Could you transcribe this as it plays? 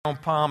On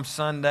Palm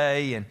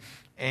Sunday,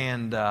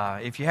 and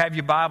if you have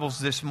your Bibles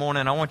this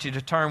morning, I want you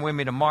to turn with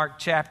me to Mark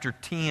chapter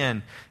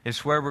 10.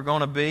 It's where we're going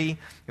to be.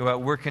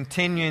 We're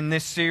continuing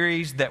this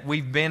series that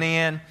we've been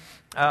in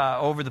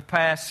over the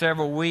past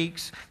several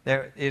weeks.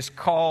 That is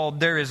called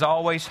 "There Is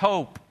Always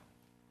Hope,"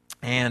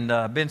 and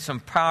been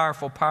some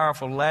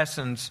powerful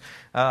lessons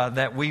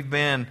that we've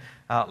been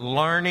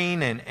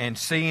learning and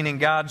seeing in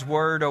God's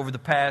Word over the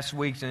past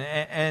weeks.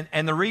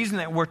 And the reason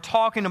that we're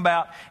talking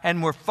about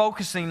and we're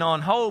focusing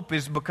on hope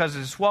is because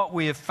it's what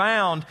we have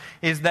found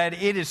is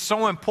that it is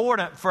so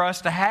important for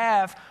us to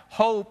have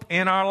hope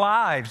in our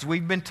lives.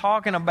 We've been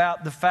talking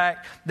about the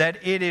fact that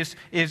it is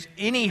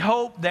any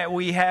hope that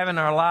we have in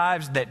our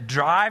lives that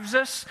drives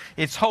us.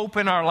 It's hope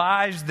in our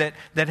lives that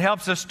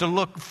helps us to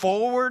look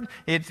forward.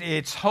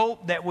 It's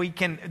hope that we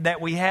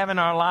have in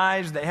our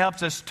lives that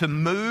helps us to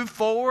move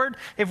forward.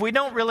 If we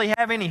don't really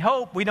have any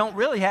hope, we don't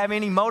really have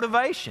any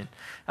motivation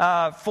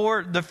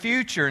for the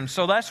future. And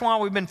so that's why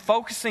we've been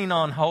focusing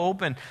on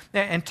hope and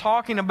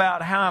talking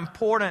about how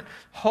important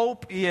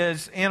hope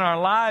is in our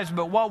lives.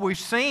 But what we've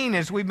seen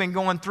as we've been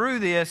going through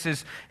this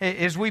is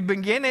we're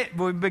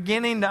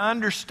beginning to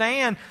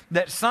understand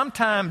that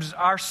sometimes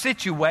our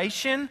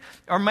situation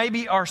or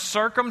maybe our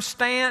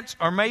circumstance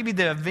or maybe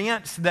the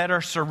events that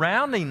are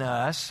surrounding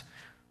us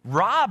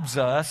robs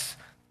us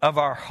of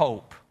our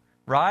hope.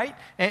 Right?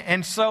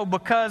 And so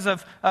because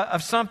of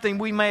something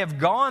we may have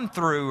gone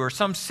through or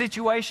some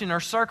situation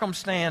or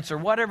circumstance or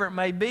whatever it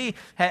may be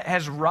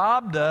has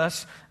robbed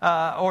us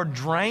or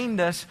drained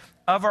us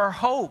of our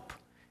hope.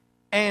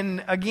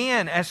 And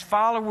again, as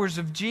followers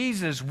of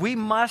Jesus, we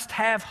must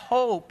have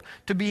hope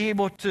to be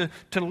able to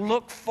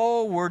look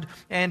forward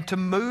and to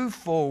move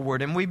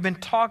forward. And we've been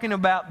talking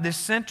about this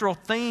central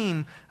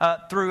theme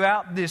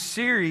throughout this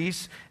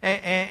series,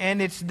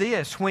 and it's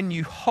this: when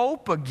you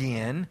hope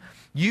again,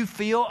 you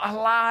feel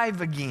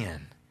alive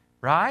again,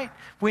 right?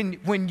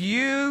 When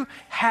you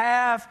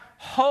have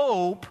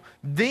hope,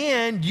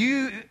 then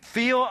you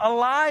feel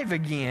alive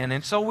again.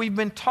 And so we've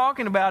been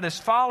talking about, as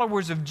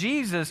followers of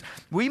Jesus,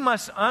 we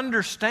must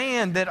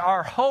understand that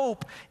our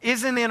hope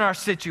isn't in our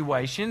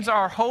situations.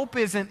 Our hope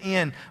isn't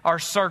in our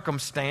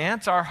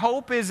circumstance. Our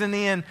hope isn't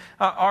in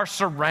our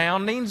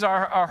surroundings.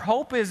 Our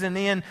hope isn't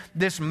in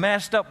this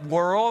messed up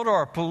world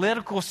or a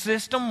political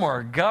system or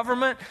a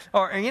government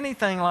or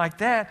anything like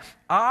that.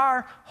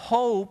 Our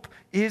hope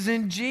is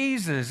in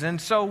Jesus. And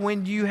so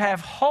when you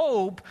have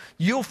hope,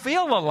 you'll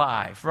feel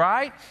alive,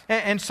 right?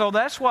 And so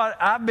that's what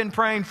I've been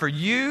praying for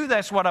you.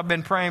 That's what I've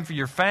been praying for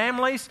your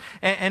families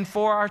and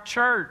for our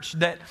church,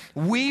 that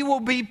we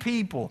will be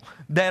people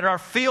that are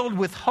filled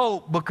with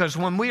hope, because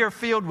when we are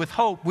filled with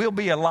hope, we'll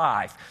be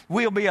alive.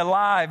 We'll be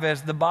alive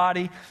as the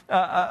body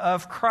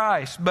of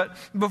Christ. But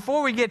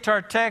before we get to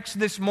our text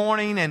this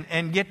morning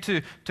and get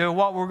to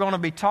what we're going to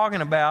be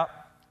talking about,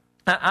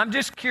 I'm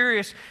just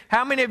curious,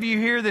 how many of you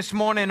here this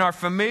morning are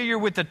familiar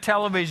with the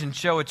television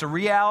show? It's a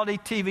reality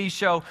TV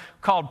show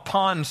called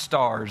Pawn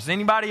Stars.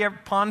 Anybody ever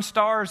Pawn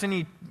Stars?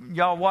 Any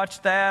y'all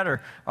watch that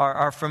or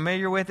are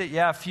familiar with it?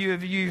 Yeah, a few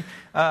of you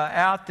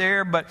out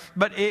there. But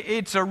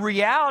it's a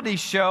reality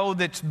show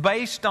that's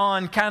based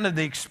on kind of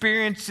the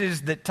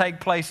experiences that take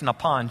place in a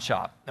pawn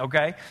shop.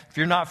 Okay, if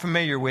you're not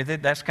familiar with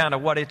it, that's kind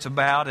of what it's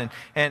about. And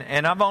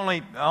I've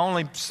only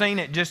seen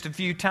it just a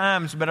few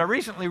times, but I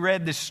recently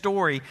read this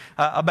story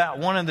about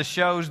one of the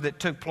shows that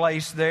took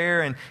place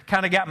there, and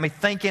kind of got me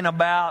thinking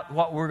about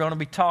what we're going to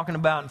be talking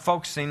about and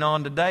focusing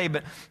on today.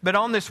 But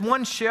on this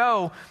one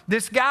show,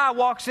 this guy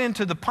walks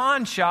into the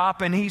pawn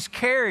shop and he's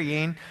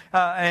carrying,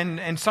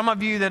 and some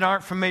of you that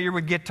aren't familiar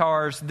with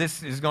guitars,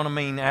 this is going to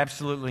mean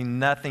absolutely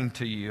nothing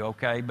to you,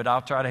 okay? But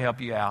I'll try to help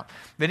you out.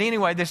 But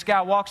anyway, this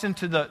guy walks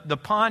into the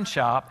pawn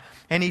shop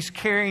and he's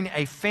carrying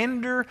a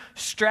Fender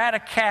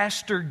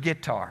Stratocaster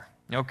guitar,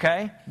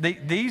 okay?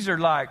 These are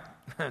like,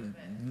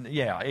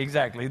 yeah,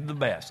 exactly, the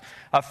best.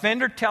 A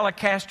Fender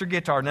Telecaster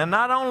guitar. Now,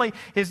 not only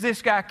is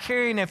this guy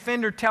carrying a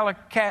Fender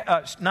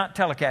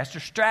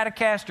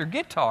Stratocaster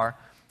guitar,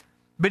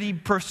 but he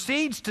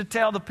proceeds to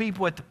tell the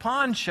people at the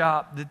pawn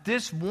shop that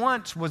this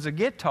once was a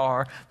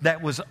guitar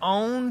that was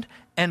owned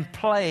and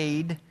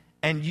played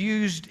and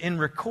used in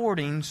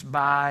recordings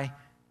by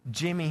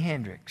Jimi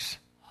Hendrix.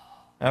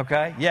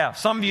 Okay? Yeah,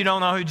 some of you don't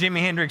know who Jimi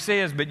Hendrix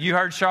is, but you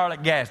heard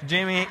Charlotte gasp.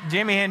 Jimi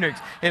Hendrix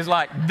is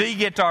like the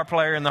guitar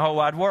player in the whole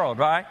wide world,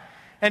 right?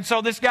 And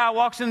so this guy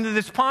walks into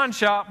this pawn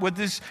shop with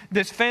this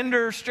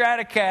Fender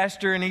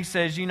Stratocaster, and he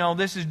says,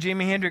 this is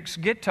Jimi Hendrix's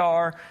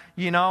guitar,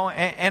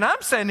 and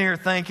I'm sitting here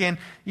thinking,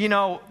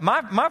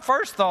 my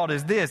first thought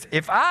is this: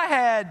 if I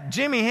had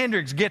Jimi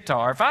Hendrix's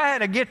guitar, if I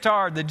had a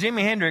guitar that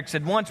Jimi Hendrix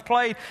had once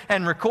played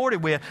and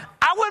recorded with,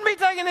 I wouldn't be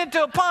taking it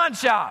to a pawn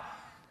shop,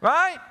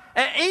 right?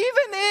 And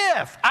even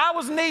if I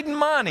was needing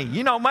money,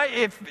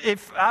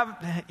 if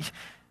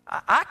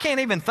I can't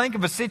even think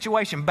of a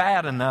situation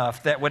bad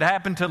enough that would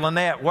happen to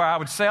Lynette where I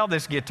would sell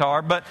this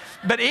guitar. But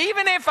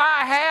even if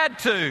I had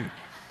to,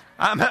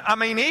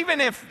 even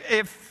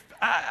if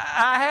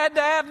I had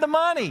to have the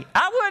money,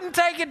 I wouldn't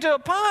take it to a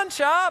pawn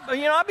shop.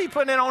 I'd be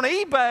putting it on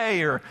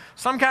eBay or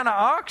some kind of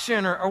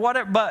auction or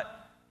whatever.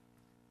 But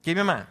Keep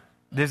in mind,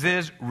 this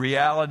is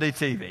reality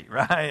TV,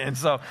 right? And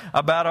so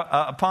about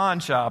a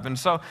pawn shop. And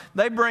so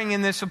they bring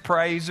in this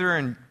appraiser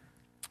and,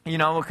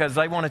 because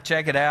they want to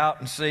check it out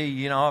and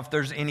see, if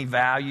there's any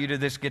value to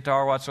this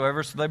guitar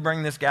whatsoever. So they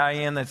bring this guy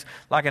in that's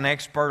like an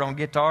expert on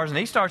guitars, and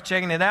he starts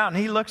checking it out, and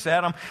he looks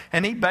at them,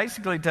 and he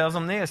basically tells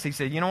them this. He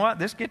said, you know what?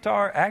 This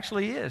guitar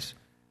actually is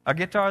a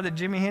guitar that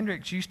Jimi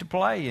Hendrix used to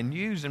play and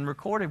use and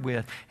recorded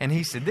with. And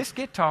he said, this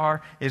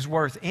guitar is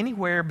worth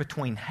anywhere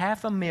between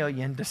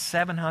 $500,000 to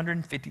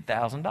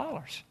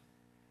 $750,000,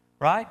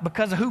 right?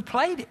 Because of who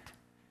played it.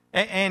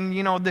 And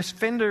this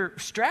Fender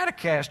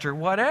Stratocaster,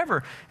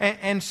 whatever.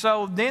 And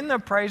so then the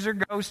appraiser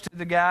goes to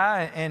the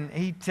guy, and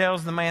he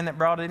tells the man that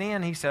brought it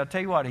in, he said, I'll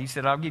tell you what, he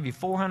said, I'll give you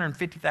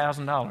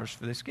 $450,000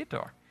 for this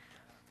guitar.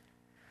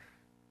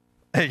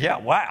 Yeah,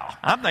 wow.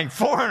 I'm thinking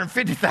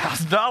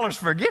 $450,000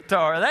 for a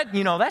guitar.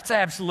 That's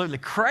absolutely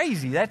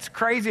crazy. That's a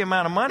crazy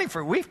amount of money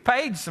for it. We've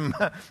paid some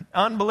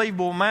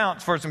unbelievable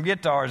amounts for some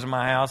guitars in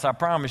my house, I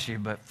promise you,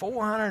 but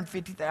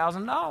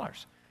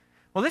 $450,000.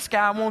 Well, this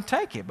guy won't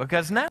take it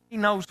because now he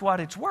knows what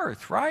it's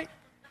worth, right?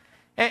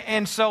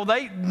 And so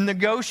they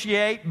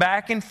negotiate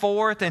back and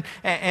forth,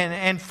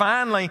 and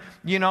finally,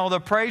 the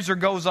appraiser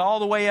goes all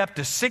the way up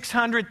to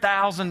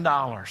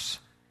 $600,000.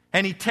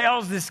 And he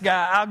tells this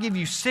guy, I'll give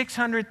you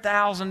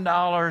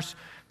 $600,000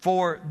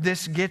 for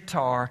this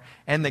guitar.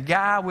 And the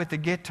guy with the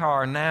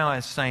guitar now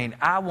is saying,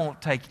 I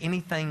won't take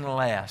anything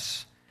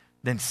less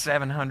than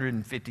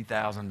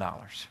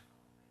 $750,000.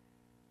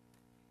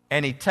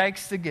 And he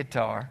takes the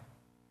guitar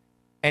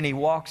and he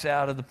walks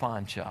out of the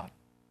pawn shop.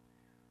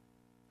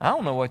 I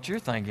don't know what you're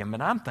thinking,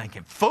 but I'm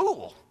thinking,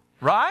 fool,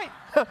 right?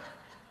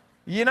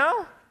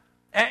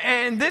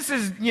 And this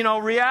is,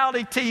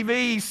 reality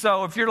TV,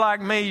 so if you're like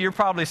me, you're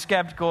probably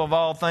skeptical of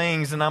all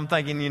things, and I'm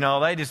thinking,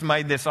 they just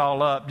made this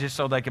all up just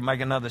so they could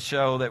make another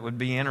show that would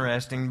be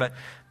interesting. But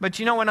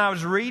when I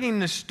was reading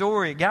the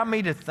story, it got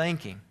me to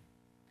thinking,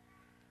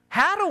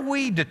 how do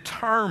we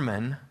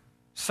determine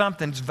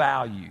something's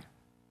value?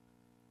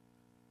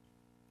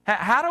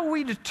 How do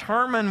we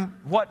determine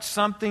what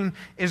something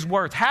is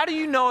worth? How do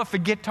you know if a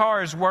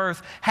guitar is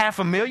worth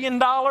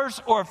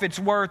 $500,000 or if it's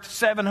worth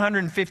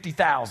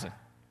 $750,000?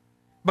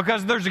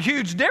 Because there's a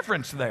huge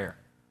difference there.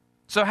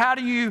 So how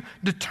do you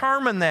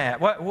determine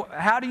that?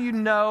 How do you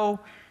know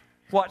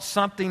what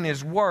something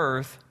is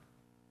worth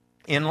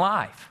in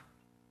life?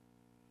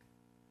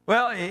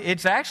 Well,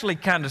 it's actually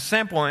kind of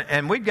simple,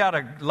 and we've got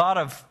a lot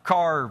of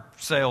car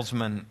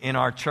salesmen in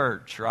our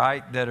church,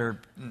 right, that are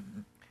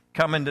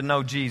coming to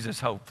know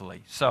Jesus,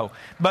 hopefully.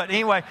 But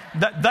anyway,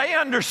 they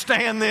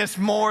understand this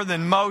more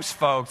than most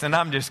folks, and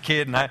I'm just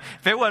kidding.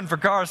 If it wasn't for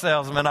car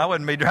salesmen, I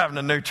wouldn't be driving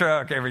a new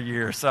truck every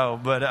year.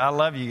 But I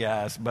love you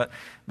guys. But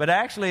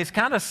actually, it's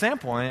kind of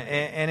simple,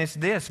 and it's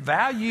this.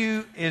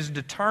 Value is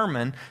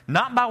determined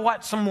not by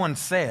what someone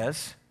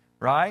says,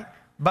 right,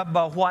 but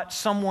by what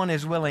someone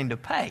is willing to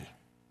pay.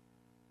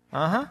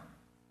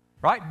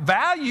 Right?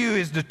 Value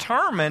is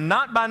determined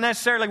not by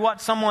necessarily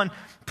what someone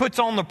puts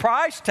on the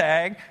price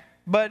tag,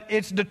 but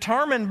it's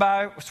determined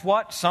by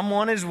what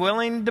someone is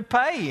willing to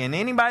pay. And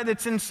anybody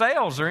that's in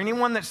sales or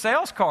anyone that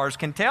sells cars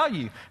can tell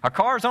you a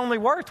car is only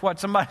worth what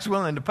somebody's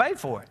willing to pay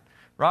for it,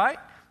 right?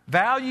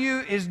 Value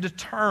is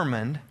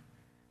determined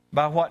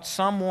by what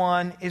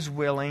someone is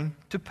willing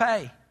to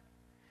pay.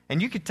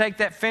 And you could take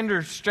that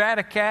Fender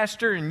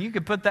Stratocaster and you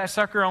could put that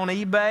sucker on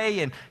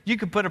eBay and you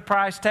could put a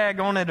price tag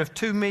on it of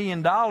 $2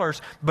 million,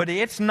 but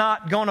it's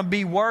not going to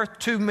be worth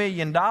 $2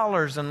 million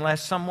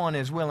unless someone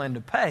is willing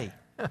to pay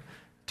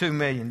 $2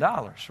 million,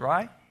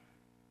 right?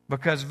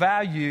 Because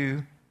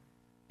value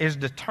is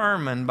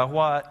determined by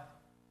what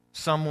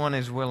someone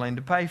is willing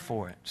to pay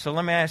for it. So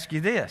let me ask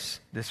you this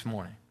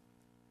morning.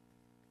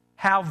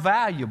 How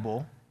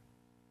valuable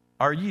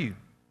are you?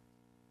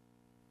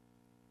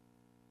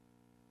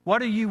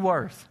 What are you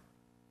worth?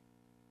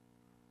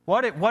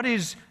 What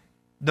is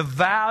the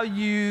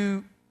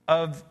value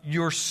of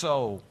your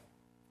soul?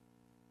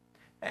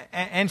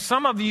 And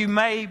some of you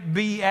may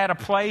be at a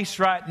place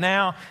right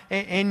now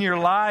in your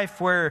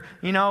life where,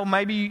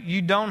 maybe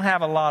you don't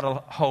have a lot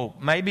of hope.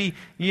 Maybe,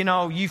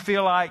 you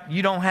feel like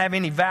you don't have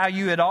any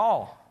value at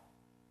all.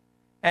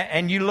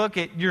 And you look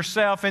at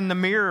yourself in the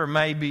mirror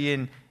maybe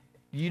and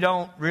you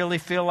don't really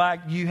feel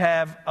like you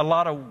have a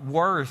lot of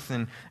worth.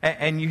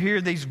 And you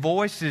hear these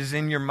voices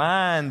in your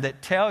mind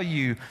that tell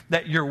you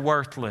that you're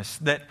worthless,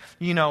 that,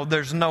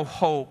 there's no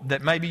hope,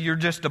 that maybe you're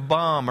just a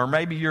bum, or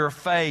maybe you're a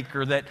fake,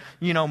 or that,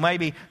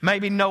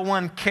 maybe no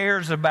one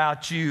cares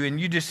about you.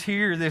 And you just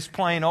hear this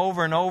playing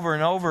over and over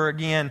and over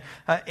again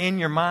in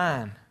your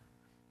mind.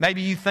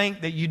 Maybe you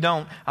think that you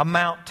don't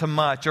amount to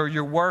much, or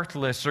you're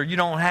worthless, or you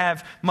don't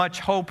have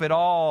much hope at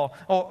all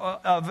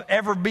of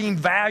ever being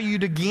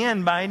valued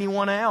again by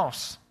anyone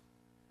else,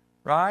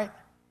 right?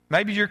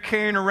 Maybe you're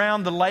carrying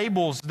around the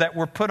labels that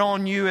were put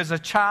on you as a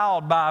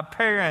child by a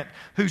parent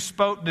who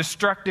spoke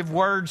destructive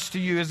words to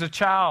you as a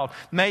child.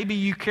 Maybe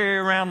you carry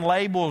around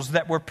labels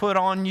that were put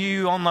on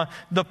you on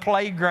the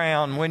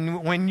playground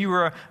when you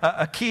were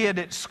a kid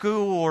at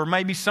school, or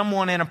maybe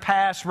someone in a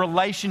past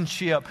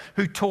relationship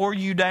who tore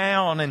you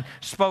down and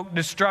spoke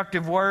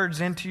destructive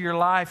words into your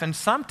life. And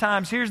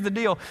sometimes, here's the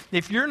deal,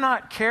 if you're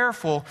not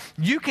careful,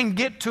 you can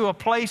get to a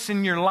place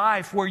in your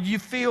life where you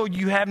feel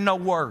you have no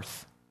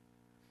worth.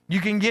 You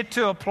can get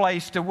to a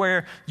place to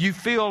where you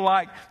feel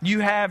like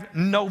you have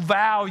no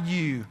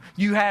value.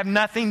 You have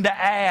nothing to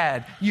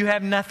add. You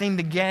have nothing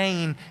to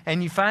gain.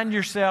 And you find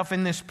yourself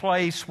in this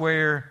place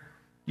where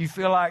you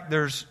feel like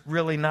there's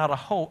really not a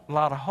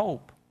lot of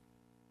hope.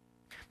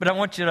 But I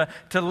want you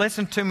to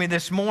listen to me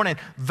this morning.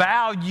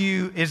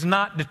 Value is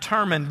not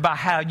determined by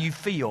how you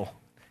feel.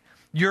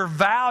 Your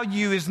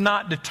value is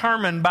not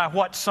determined by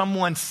what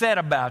someone said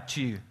about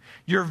you.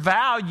 Your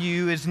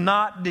value is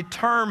not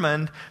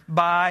determined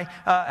by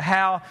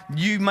how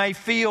you may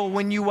feel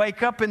when you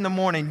wake up in the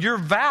morning. Your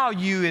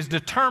value is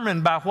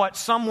determined by what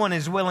someone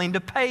is willing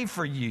to pay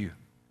for you.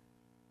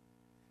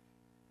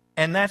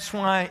 And that's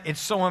why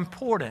it's so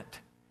important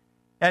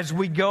as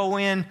we go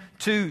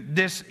into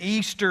this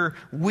Easter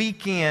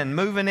weekend,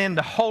 moving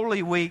into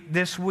Holy Week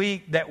this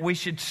week, that we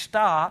should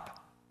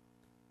stop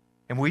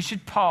and we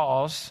should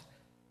pause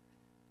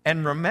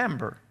and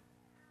remember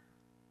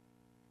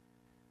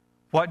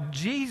what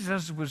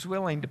Jesus was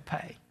willing to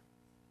pay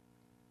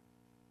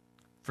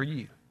for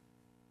you.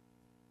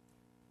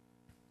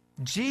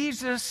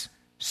 Jesus'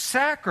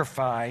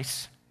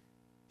 sacrifice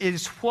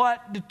is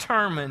what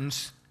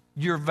determines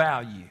your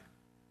value.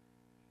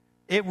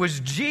 It was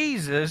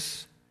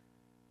Jesus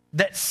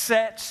that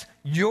sets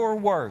your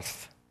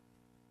worth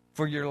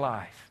for your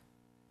life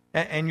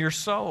and your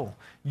soul.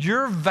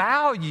 Your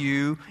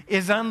value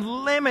is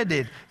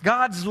unlimited.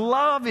 God's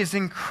love is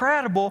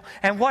incredible,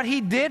 and what He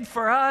did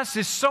for us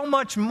is so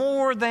much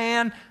more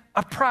than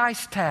a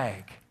price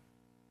tag.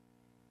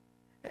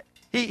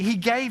 He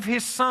gave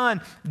His Son.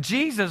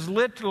 Jesus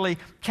literally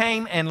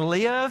came and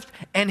lived,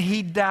 and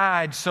He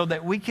died so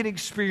that we could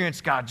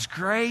experience God's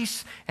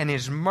grace and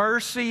His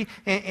mercy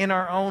in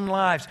our own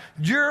lives.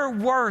 You're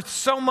worth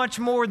so much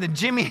more than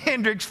Jimi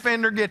Hendrix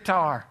Fender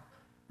guitar,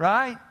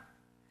 right?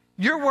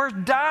 You're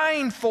worth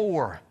dying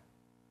for.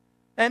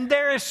 And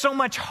there is so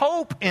much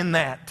hope in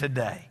that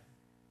today.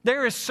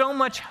 There is so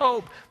much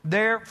hope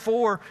there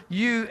for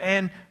you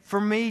and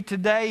for me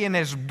today. And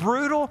as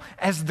brutal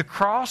as the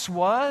cross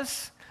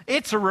was,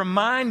 it's a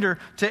reminder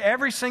to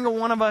every single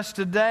one of us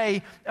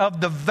today of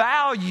the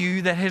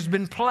value that has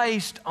been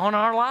placed on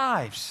our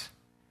lives.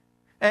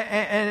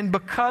 And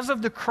because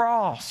of the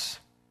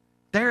cross,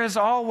 there is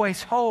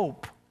always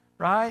hope,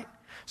 right?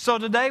 So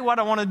today what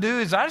I want to do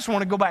is I just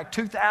want to go back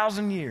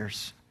 2,000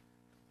 years.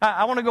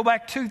 I want to go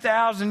back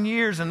 2,000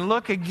 years and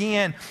look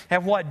again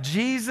at what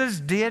Jesus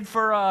did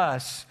for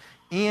us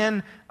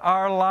in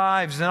our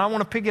lives. And I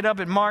want to pick it up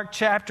at Mark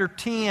chapter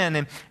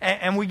 10.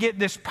 And we get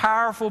this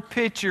powerful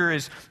picture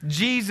as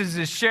Jesus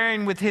is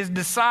sharing with His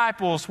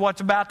disciples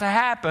what's about to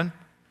happen,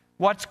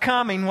 what's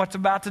coming, what's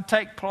about to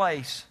take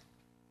place.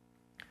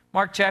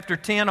 Mark chapter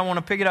 10, I want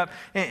to pick it up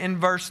in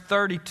verse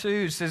 32.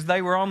 It says,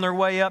 they were on their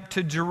way up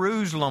to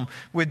Jerusalem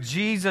with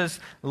Jesus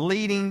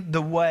leading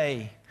the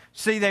way.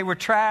 See, they were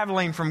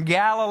traveling from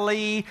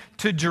Galilee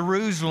to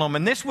Jerusalem,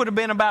 and this would have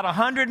been about a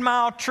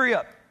 100-mile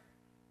trip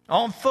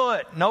on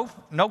foot,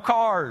 no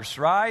cars,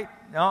 right?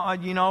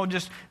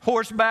 Just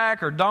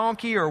horseback or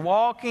donkey or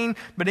walking.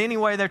 But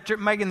anyway, they're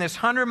making this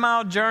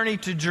 100-mile journey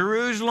to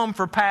Jerusalem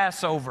for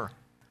Passover.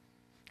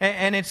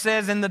 And it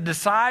says, and the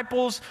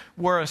disciples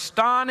were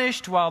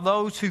astonished, while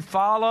those who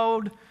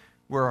followed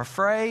were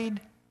afraid.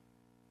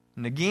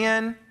 And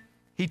again,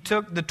 He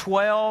took the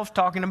 12,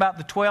 talking about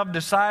the 12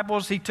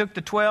 disciples, He took the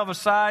 12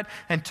 aside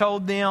and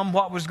told them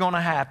what was going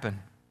to happen.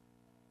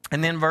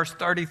 And then verse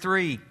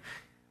 33,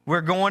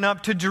 we're going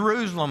up to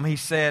Jerusalem, He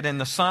said, and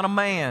the Son of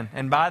Man.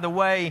 And by the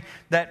way,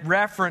 that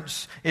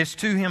reference is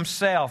to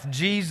Himself.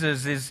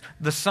 Jesus is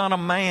the Son of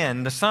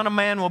Man. The Son of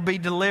Man will be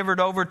delivered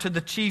over to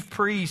the chief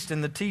priests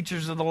and the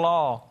teachers of the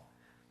law.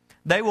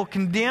 They will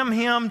condemn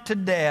Him to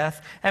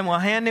death and will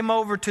hand Him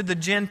over to the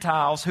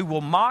Gentiles, who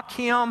will mock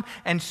Him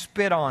and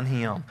spit on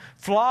Him,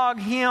 flog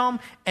Him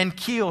and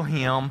kill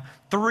Him.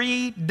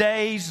 3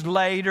 days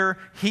later,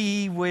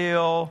 He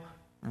will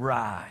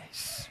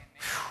rise.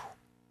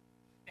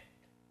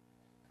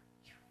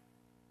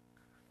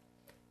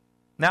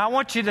 Now, I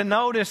want you to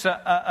notice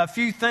a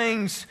few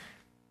things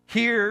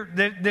here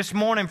this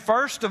morning.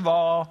 First of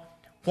all,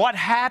 what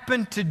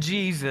happened to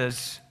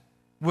Jesus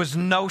was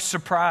no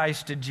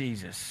surprise to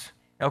Jesus.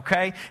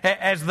 Okay?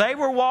 As they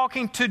were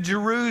walking to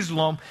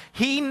Jerusalem,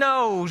 He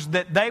knows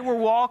that they were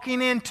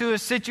walking into a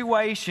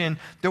situation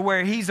to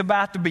where He's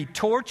about to be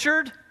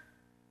tortured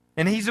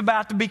and He's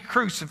about to be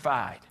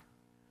crucified.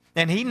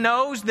 And he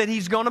knows that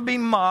he's going to be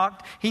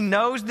mocked. He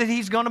knows that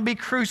he's going to be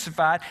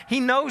crucified. He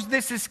knows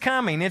this is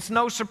coming. It's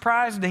no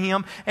surprise to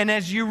him. And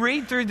as you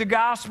read through the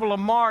Gospel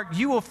of Mark,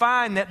 you will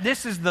find that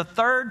this is the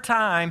third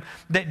time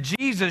that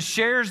Jesus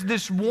shares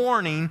this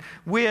warning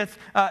with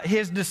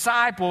his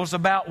disciples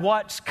about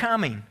what's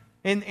coming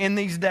in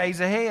these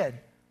days ahead.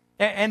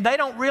 And they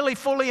don't really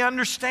fully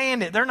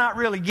understand it. They're not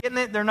really getting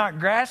it. They're not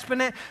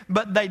grasping it.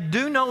 But they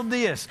do know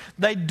this.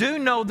 They do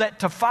know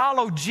that to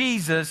follow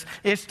Jesus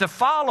is to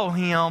follow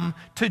him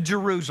to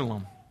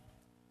Jerusalem.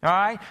 All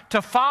right?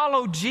 To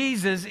follow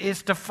Jesus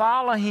is to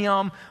follow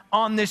him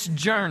on this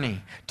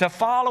journey, to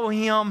follow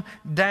him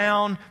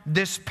down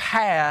this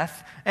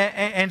path.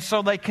 And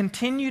so they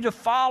continue to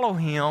follow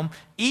him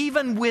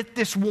even with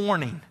this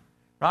warning.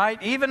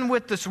 Right? Even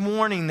with this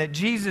warning that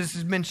Jesus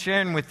has been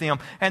sharing with them.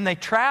 And they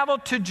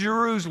traveled to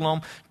Jerusalem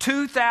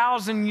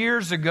 2,000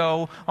 years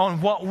ago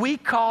on what we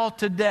call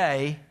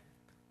today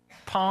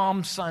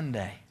Palm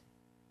Sunday.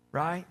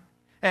 Right?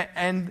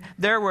 And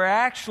there were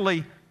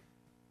actually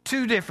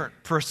two different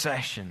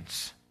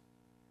processions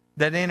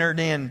that entered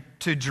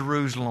into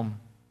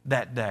Jerusalem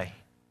that day.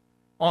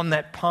 On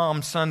that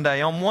Palm Sunday.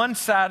 On one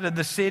side of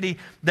the city,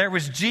 there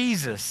was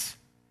Jesus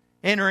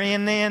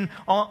entering in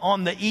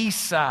on the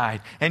east side.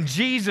 And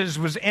Jesus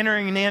was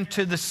entering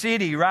into the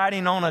city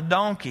riding on a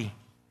donkey.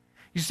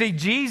 You see,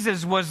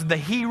 Jesus was the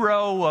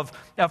hero of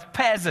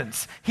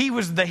peasants. He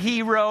was the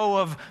hero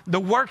of the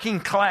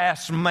working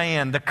class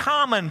man, the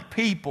common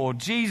people.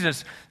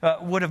 Jesus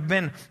would have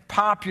been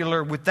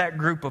popular with that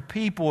group of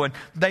people. And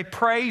they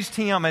praised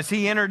him as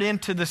he entered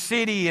into the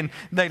city, and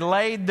they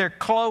laid their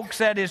cloaks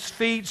at his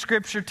feet,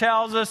 Scripture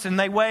tells us, and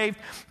they waved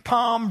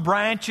palm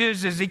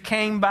branches as he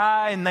came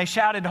by, and they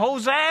shouted,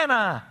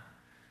 "Hosanna!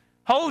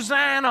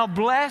 Hosanna!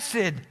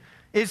 Blessed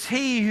is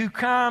he who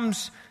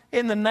comes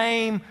in the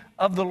name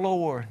of the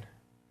Lord."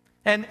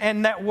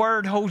 And that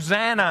word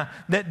Hosanna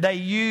that they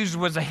used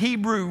was a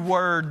Hebrew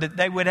word that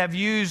they would have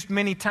used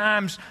many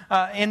times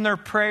in their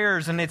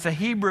prayers. And it's a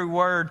Hebrew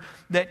word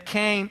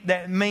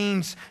that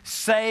means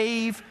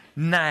save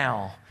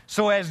now.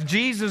 So as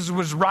Jesus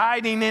was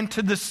riding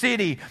into the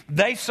city,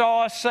 they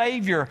saw a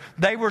Savior.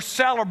 They were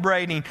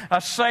celebrating a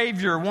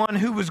Savior, one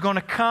who was going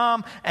to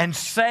come and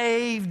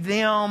save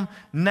them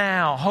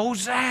now.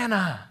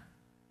 Hosanna!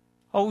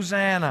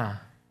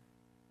 Hosanna!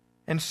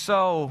 And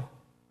so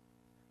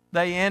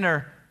they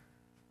enter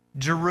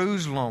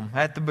Jerusalem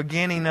at the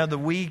beginning of the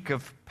week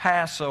of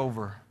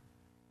Passover.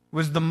 It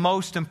was the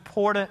most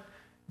important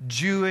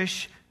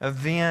Jewish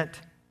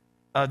event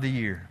of the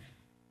year.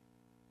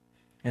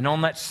 And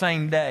on that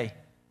same day,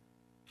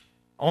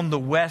 on the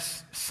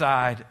west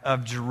side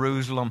of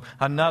Jerusalem,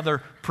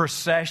 another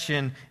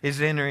procession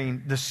is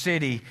entering the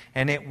city,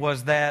 and it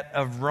was that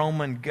of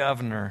Roman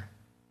governor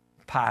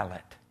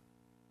Pilate.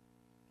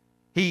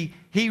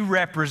 He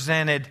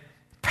represented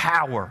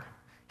power.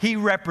 He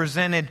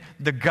represented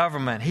the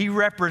government. He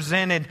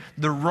represented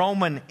the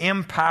Roman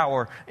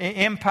Empire,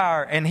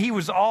 and he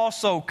was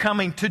also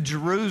coming to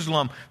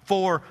Jerusalem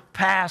for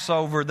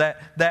Passover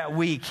that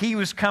week. He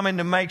was coming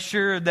to make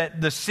sure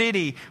that the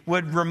city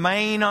would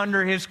remain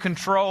under his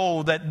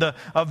control, that the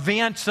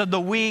events of the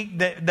week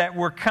that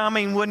were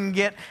coming wouldn't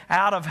get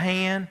out of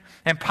hand.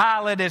 And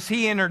Pilate, as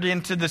he entered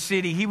into the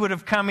city, he would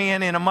have come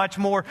in a much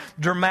more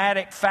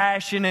dramatic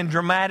fashion and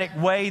dramatic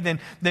way than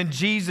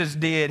Jesus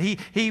did.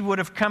 He would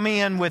have come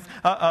in with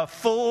a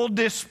full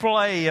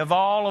display of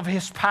all of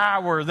his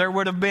power. There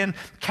would have been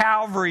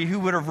cavalry who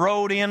would have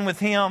rode in with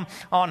him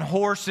on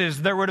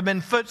horses. There would have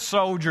been foot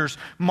soldiers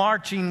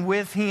marching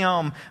with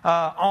him,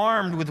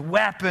 armed with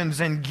weapons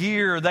and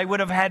gear. They would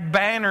have had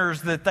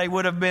banners that they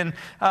would have been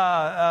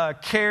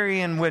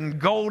carrying with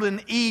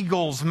golden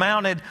eagles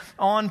mounted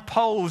on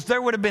poles.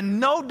 There would have been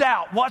no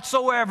doubt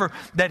whatsoever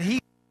that he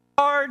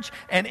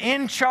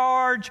in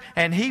charge,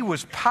 and he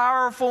was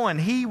powerful, and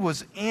he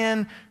was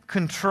in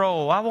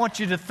control. I want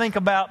you to think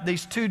about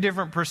these two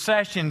different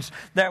processions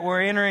that were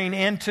entering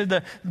into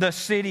the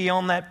city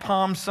on that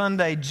Palm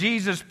Sunday.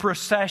 Jesus'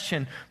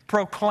 procession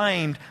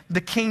proclaimed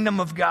the kingdom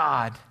of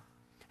God,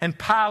 and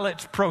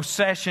Pilate's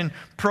procession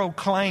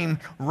proclaimed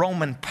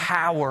Roman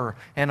power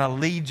and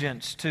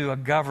allegiance to a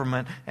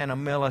government and a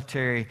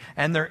military.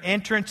 And their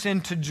entrance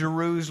into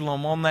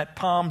Jerusalem on that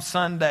Palm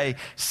Sunday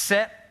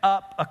set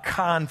up a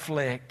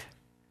conflict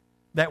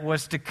that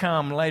was to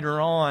come later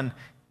on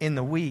in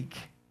the week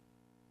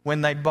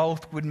when they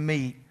both would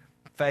meet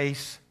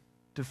face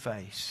to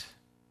face.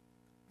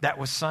 That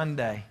was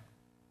Sunday.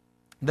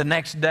 The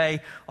next day,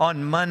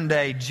 on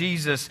Monday,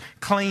 Jesus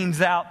cleans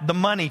out the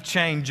money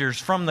changers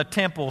from the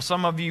temple.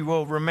 Some of you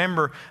will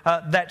remember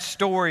that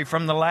story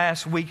from the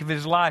last week of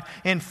his life.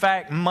 In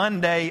fact,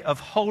 Monday of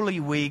Holy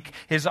Week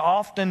is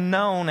often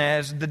known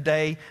as the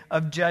Day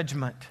of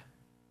Judgment.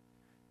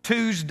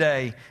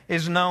 Tuesday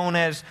is known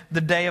as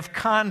the day of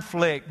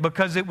conflict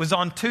because it was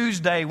on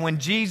Tuesday when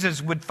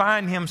Jesus would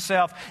find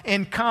himself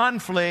in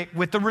conflict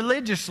with the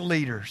religious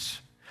leaders.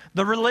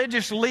 The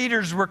religious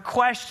leaders were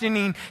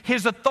questioning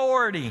his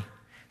authority.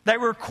 They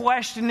were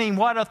questioning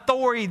what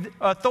authority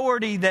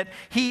that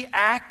he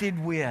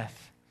acted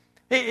with.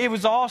 It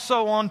was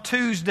also on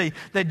Tuesday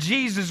that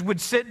Jesus would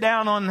sit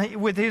down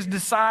with his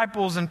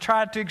disciples and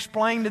try to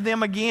explain to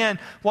them again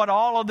what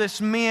all of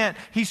this meant.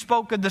 He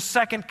spoke of the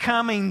second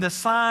coming, the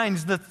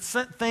signs, the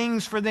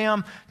things for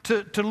them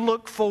to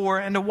look for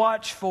and to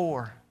watch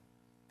for.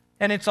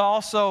 And it's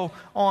also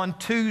on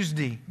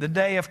Tuesday, the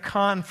day of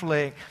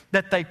conflict,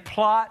 that they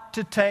plot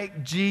to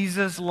take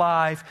Jesus'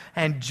 life,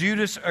 and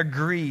Judas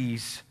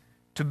agrees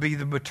to be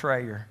the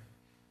betrayer,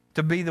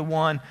 to be the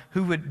one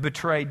who would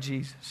betray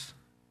Jesus.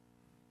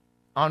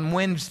 On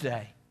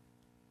Wednesday,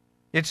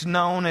 it's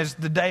known as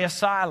the Day of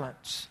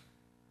Silence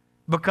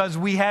because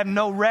we have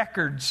no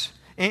records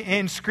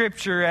in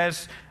Scripture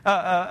as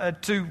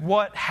to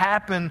what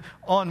happened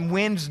on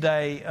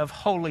Wednesday of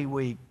Holy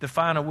Week, the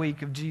final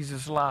week of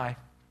Jesus' life.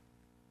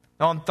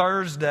 On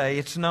Thursday,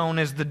 it's known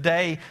as the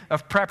Day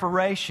of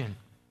Preparation.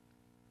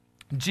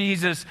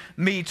 Jesus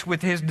meets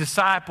with his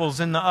disciples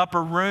in the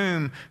upper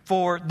room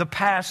for the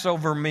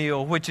Passover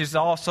meal, which is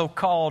also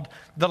called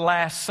the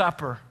Last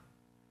Supper.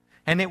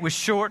 And it was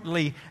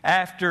shortly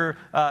after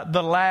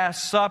the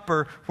Last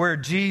Supper where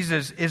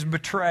Jesus is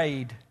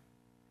betrayed.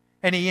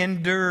 And he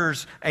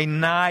endures a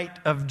night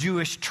of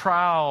Jewish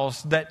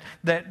trials that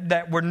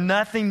were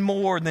nothing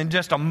more than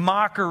just a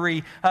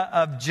mockery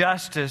of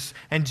justice.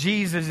 And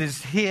Jesus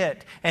is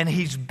hit and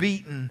he's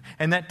beaten.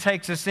 And that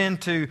takes us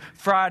into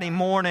Friday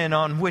morning,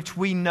 on which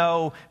we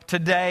know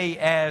today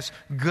as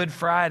Good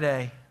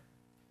Friday.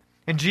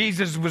 And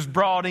Jesus was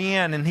brought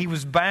in, and he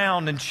was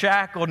bound and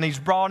shackled, and he's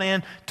brought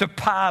in to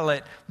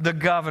Pilate, the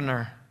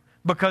governor.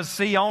 Because,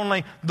 see,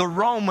 only the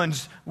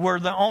Romans were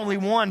the only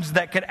ones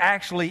that could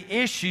actually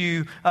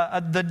issue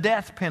the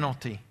death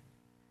penalty.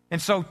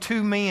 And so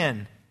 2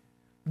 men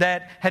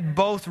that had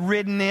both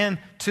ridden in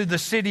to the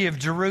city of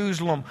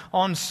Jerusalem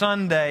on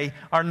Sunday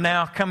are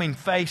now coming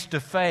face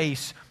to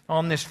face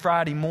on this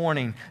Friday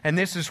morning. And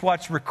this is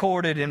what's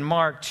recorded in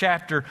Mark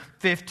chapter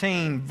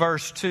 15,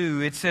 verse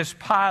 2. It says,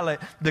 Pilate,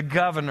 the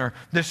governor,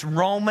 this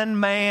Roman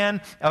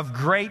man of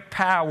great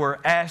power,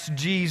 asked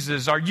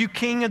Jesus, "Are you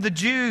king of the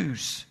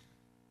Jews?"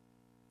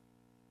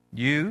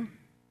 "You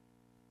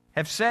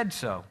have said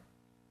so,"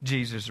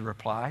 Jesus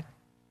replied.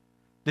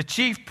 The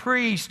chief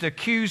priest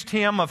accused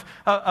him of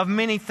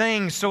many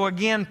things. So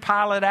again,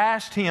 Pilate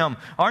asked him,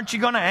 "Aren't you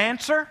going to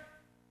answer?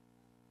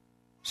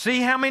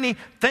 See how many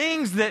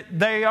things that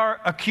they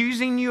are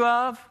accusing you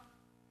of?"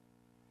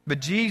 But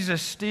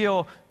Jesus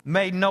still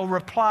made no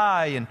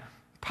reply, and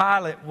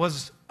Pilate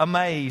was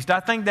amazed. I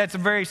think that's a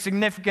very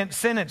significant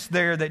sentence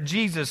there, that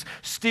Jesus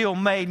still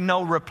made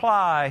no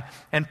reply,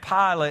 and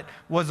Pilate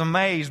was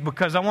amazed,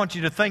 because I want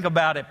you to think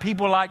about it.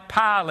 People like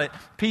Pilate,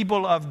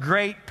 people of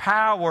great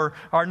power,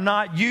 are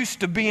not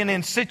used to being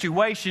in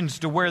situations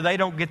to where they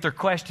don't get their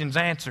questions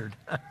answered,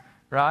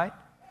 right?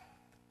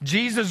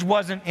 Jesus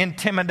wasn't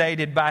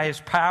intimidated by his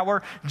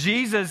power.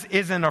 Jesus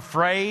isn't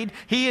afraid.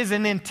 He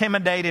isn't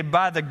intimidated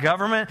by the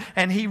government,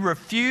 and he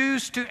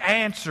refused to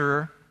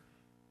answer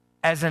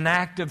as an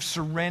act of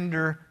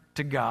surrender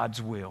to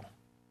God's will.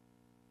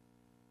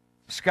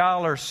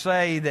 Scholars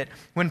say that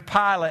when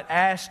Pilate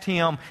asked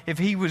him if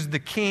he was the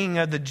king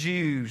of the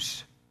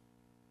Jews,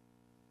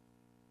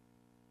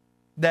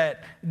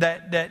 that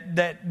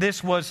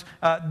this was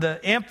the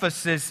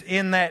emphasis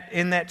in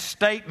that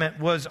statement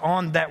was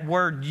on that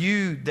word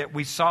 "you" that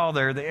we saw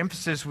there. The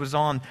emphasis was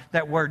on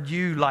that word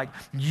 "you," like,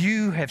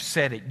 "You have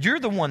said it. You're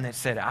the one that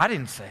said it. I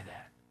didn't say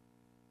that."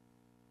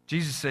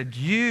 Jesus said,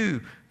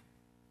 "You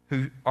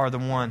who are the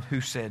one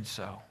who said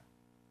so."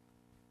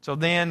 So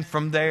then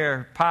from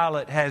there,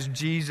 Pilate has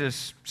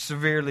Jesus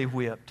severely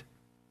whipped.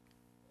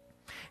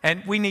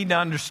 And we need to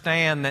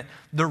understand that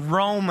the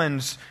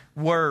Romans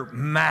were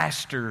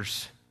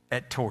masters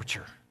at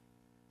torture.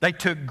 They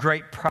took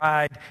great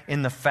pride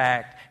in the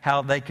fact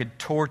how they could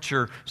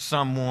torture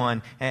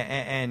someone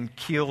and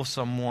kill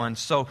someone.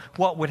 So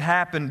what would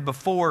happen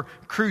before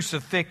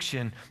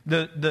crucifixion,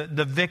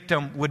 the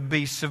victim would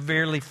be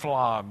severely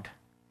flogged.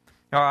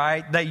 All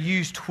right, they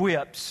used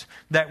whips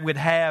that would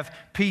have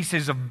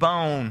pieces of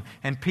bone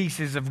and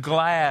pieces of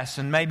glass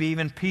and maybe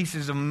even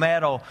pieces of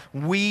metal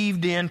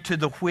weaved into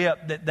the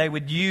whip that they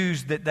would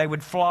use, that they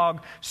would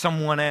flog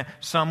someone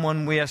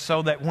with,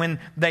 so that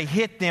when they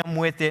hit them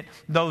with it,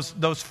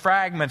 those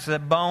fragments,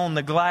 that bone,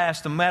 the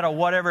glass, the metal,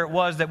 whatever it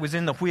was that was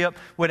in the whip,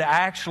 would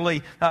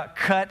actually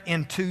cut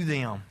into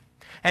them.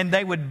 And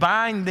they would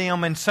bind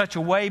them in such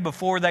a way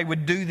before they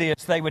would do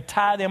this. They would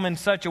tie them in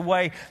such a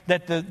way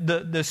that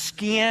the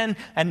skin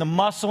and the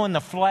muscle and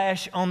the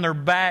flesh on their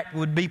back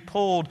would be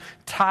pulled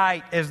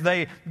tight as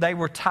they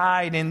were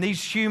tied. And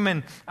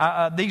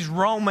these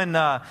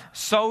Roman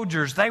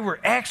soldiers, they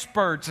were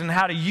experts in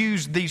how to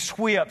use these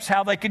whips,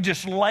 how they could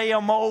just lay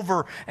them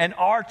over and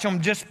arch them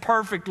just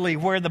perfectly,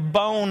 where the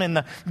bone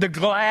and the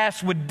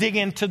glass would dig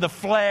into the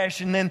flesh.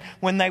 And then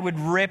when they would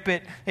rip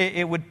it,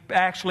 it would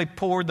actually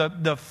pour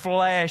the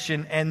flesh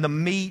and the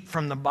meat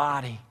from the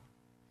body.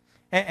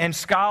 And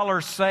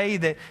scholars say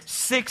that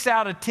 6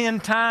 out of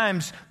 10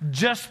 times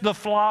just the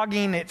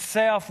flogging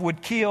itself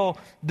would kill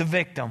the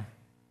victim.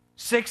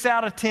 6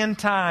 out of 10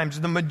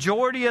 times, the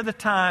majority of the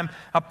time,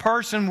 a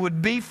person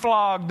would be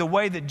flogged the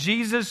way that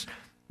Jesus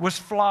was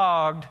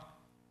flogged,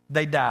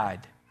 they died.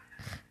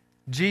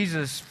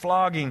 Jesus'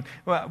 flogging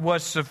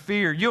was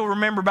severe. You'll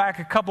remember back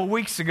a couple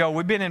weeks ago,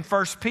 we've been in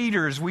 1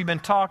 Peter as we've been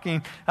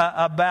talking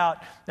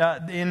about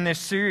in this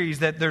series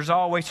that there's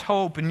always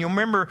hope. And you'll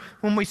remember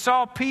when we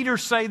saw Peter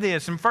say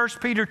this in 1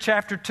 Peter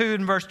chapter 2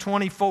 and verse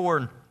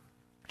 24.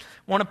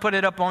 I want to put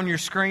it up on your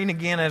screen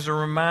again as a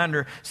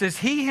reminder. It says,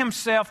 He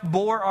Himself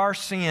bore our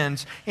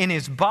sins in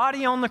His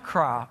body on the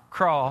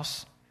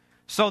cross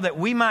so that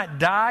we might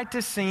die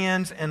to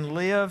sins and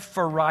live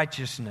for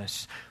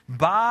righteousness.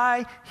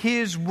 By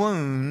His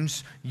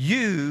wounds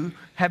you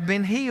have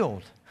been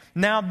healed.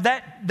 Now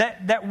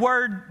that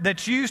word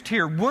that's used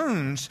here,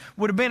 wounds,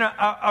 would have been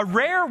a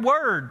rare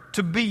word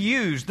to be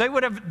used. They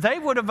would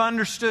have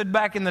understood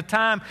back in the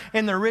time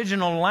in the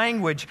original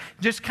language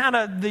just kind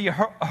of the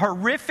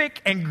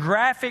horrific and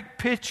graphic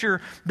picture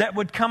that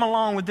would come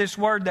along with this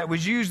word that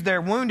was used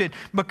there, wounded,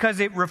 because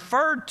it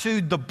referred to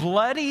the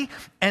bloody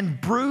and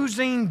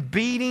bruising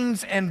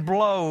beatings and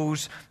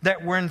blows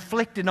that were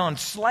inflicted on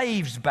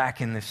slaves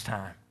back in this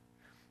time.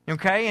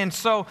 Okay, and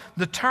so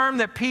the term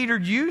that Peter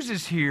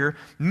uses here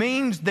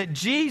means that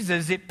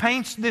Jesus, it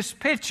paints this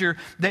picture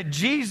that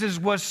Jesus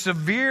was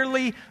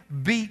severely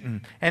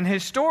beaten. And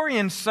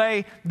historians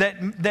say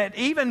that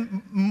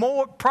even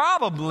more,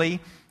 probably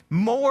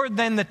more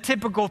than the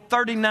typical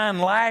 39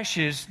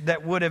 lashes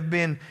that would have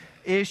been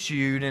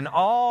issued, and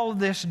all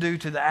this due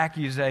to the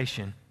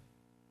accusation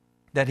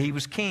that he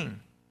was king.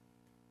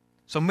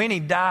 So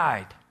many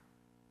died,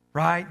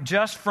 right,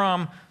 just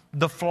from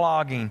the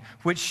flogging,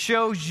 which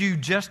shows you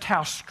just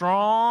how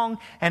strong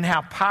and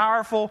how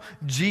powerful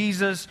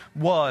Jesus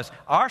was.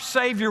 Our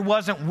Savior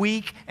wasn't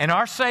weak, and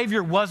our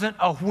Savior wasn't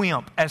a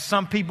wimp, as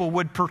some people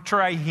would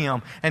portray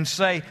Him and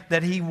say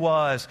that He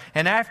was.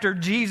 And after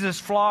Jesus'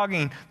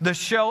 flogging,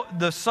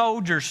 the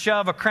soldiers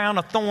shove a crown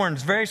of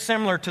thorns, very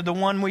similar to the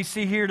one we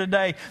see here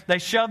today. They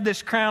shove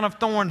this crown of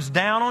thorns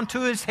down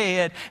onto His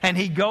head, and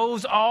He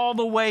goes all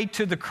the way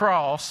to the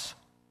cross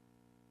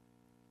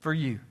for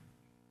you.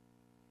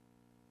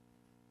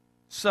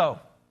 So,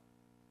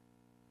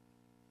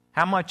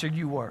 how much are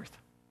you worth?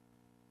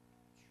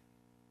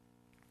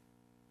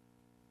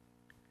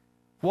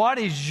 What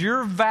is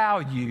your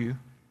value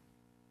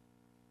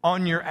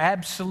on your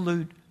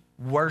absolute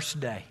worst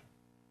day?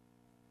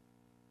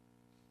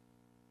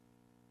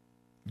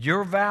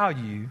 Your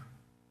value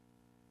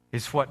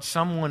is what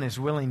someone is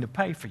willing to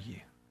pay for you.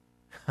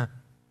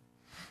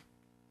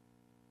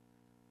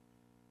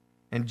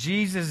 And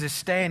Jesus is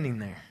standing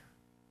there,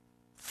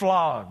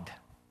 flogged,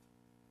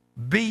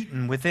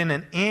 beaten within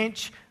an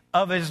inch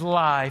of His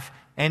life,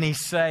 and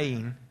He's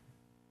saying,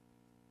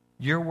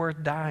 you're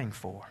worth dying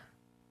for.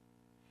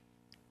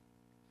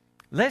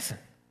 Listen,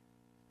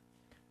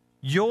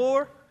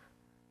 you're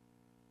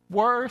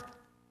worth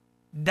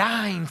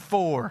dying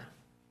for,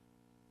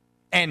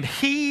 and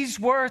He's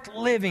worth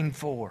living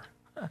for.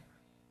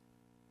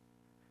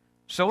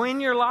 So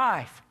in your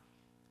life,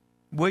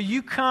 will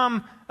you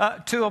come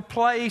to a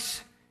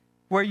place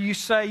where you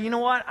say, you know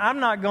what, I'm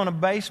not going to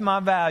base my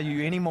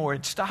value anymore.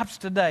 It stops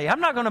today. I'm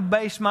not going to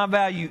base my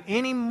value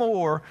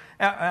anymore.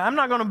 I'm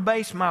not going to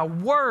base my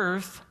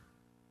worth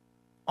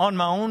on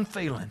my own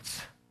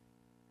feelings.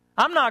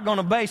 I'm not going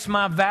to base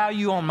my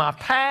value on my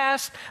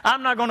past.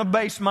 I'm not going to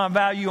base my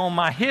value on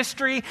my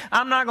history.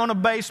 I'm not going to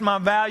base my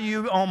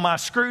value on my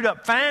screwed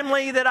up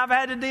family that I've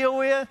had to deal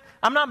with.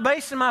 I'm not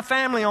basing my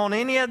family on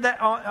any of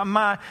that,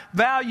 my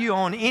value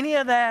on any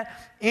of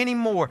that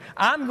anymore.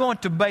 I'm going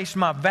to base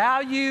my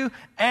value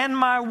and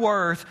my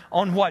worth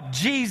on what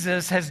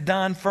Jesus has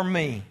done for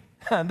me.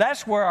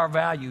 That's where our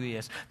value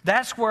is.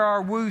 That's where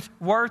our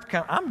worth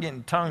comes. I'm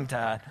getting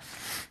tongue-tied.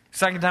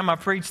 Second time I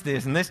preached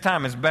this, and this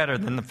time is better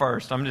than the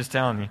first. I'm just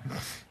telling you.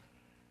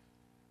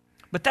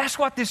 But that's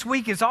what this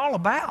week is all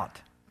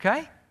about,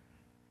 okay?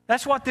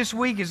 That's what this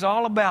week is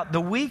all about. The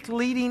week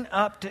leading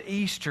up to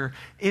Easter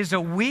is a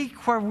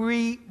week where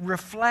we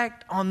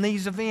reflect on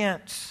these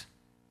events.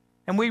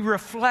 And we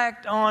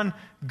reflect on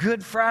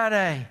Good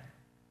Friday.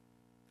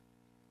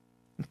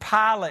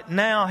 Pilate,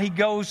 now he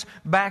goes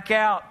back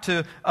out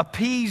to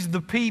appease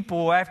the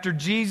people after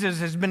Jesus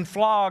has been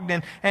flogged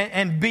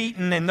and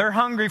beaten, and they're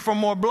hungry for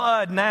more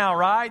blood now,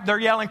 right? They're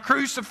yelling,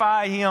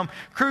 crucify him,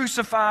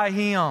 crucify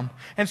him.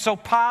 And so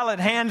Pilate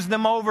hands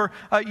them over,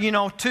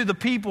 to the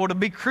people to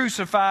be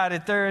crucified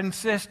at their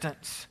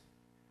insistence.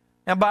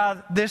 Now,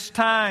 by this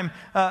time,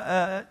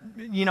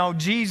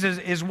 Jesus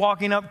is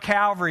walking up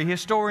Calvary.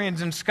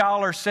 Historians and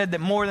scholars said that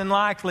more than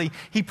likely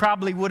he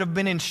probably would have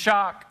been in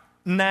shock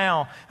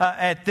now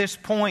at this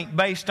point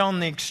based on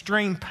the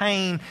extreme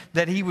pain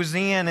that he was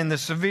in and the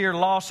severe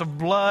loss of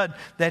blood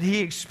that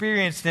he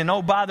experienced. And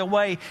oh, by the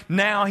way,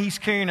 now he's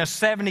carrying a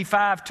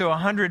 75 to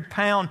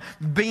 100-pound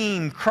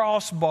beam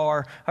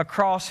crossbar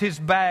across his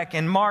back.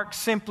 And Mark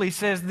simply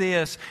says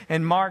this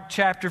in Mark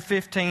chapter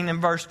 15 and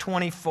verse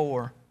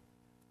 24.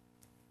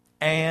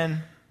 And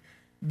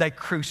they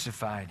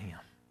crucified him.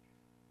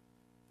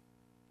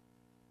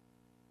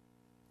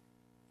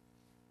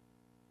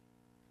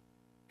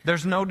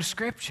 There's no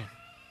description.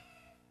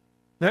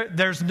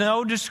 There's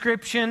no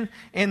description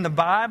in the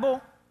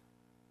Bible.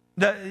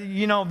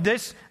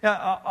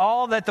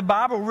 All that the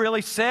Bible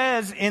really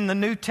says in the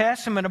New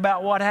Testament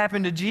about what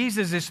happened to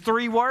Jesus is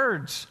 3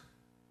 words.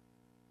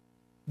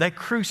 They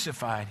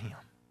crucified him.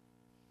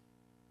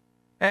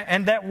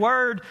 And that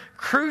word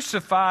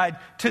crucified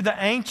to the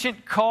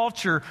ancient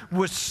culture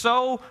was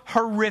so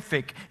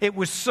horrific. It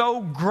was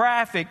so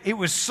graphic. It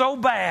was so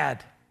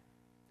bad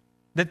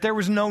that there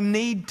was no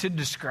need to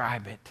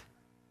describe it.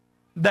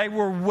 They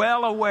were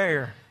well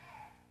aware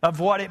of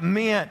what it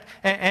meant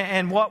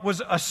and what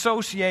was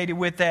associated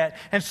with that.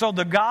 And so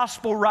the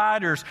gospel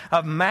writers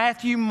of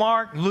Matthew,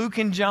 Mark, Luke,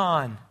 and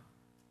John,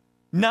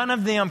 none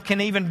of them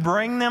can even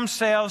bring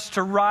themselves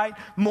to write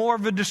more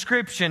of a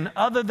description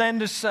other than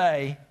to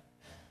say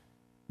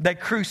they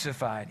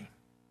crucified him.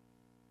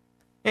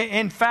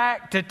 In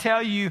fact, to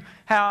tell you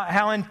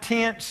how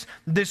intense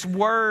this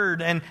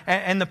word and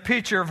the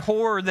picture of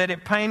horror that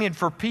it painted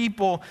for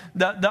people,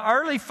 the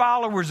early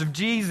followers of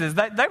Jesus,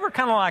 they were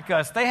kind of like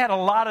us. They had a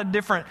lot of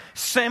different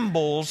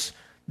symbols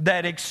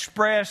that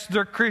expressed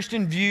their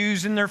Christian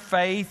views and their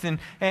faith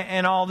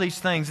and all these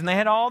things. And they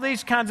had all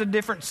these kinds of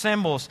different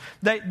symbols.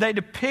 They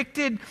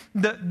depicted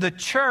the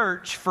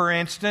church, for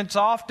instance.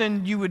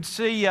 Often you would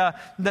see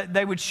that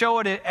they would show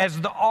it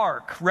as the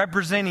ark,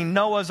 representing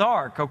Noah's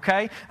ark,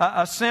 okay?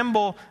 A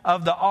symbol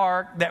of the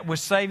ark that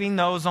was saving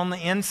those on the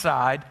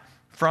inside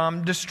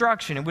from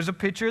destruction. It was a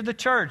picture of the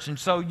church. And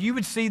so you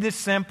would see this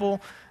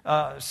symbol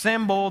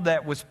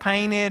that was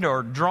painted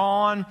or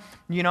drawn,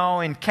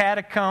 in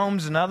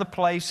catacombs and other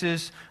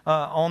places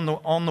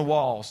on the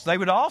walls. They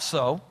would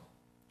also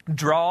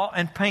draw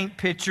and paint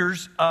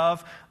pictures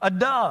of a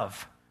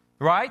dove,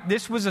 right?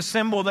 This was a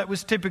symbol that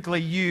was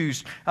typically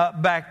used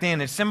back then.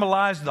 It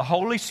symbolized the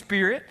Holy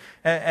Spirit,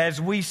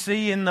 as we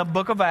see in the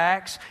book of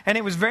Acts, and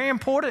it was very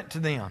important to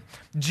them.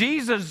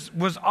 Jesus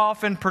was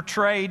often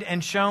portrayed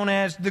and shown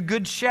as the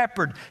good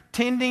shepherd,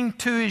 tending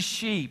to his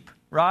sheep,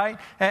 right?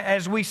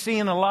 As we see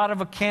in a lot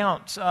of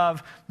accounts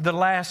of the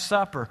Last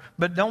Supper.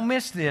 But don't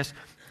miss this.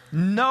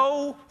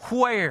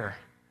 Nowhere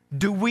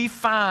do we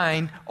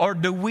find or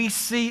do we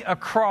see a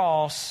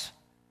cross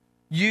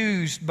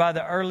used by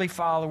the early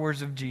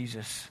followers of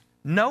Jesus.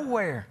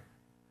 Nowhere.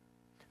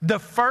 The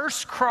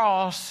first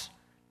cross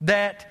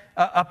that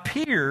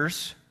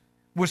appears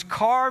was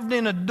carved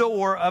in a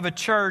door of a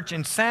church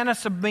in Santa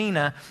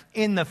Sabina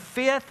in the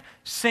 5th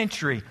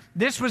century.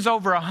 This was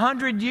over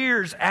 100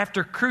 years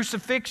after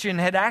crucifixion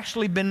had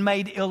actually been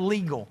made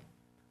illegal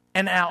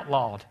and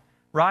outlawed,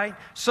 right?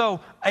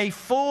 So a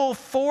full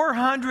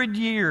 400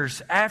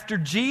 years after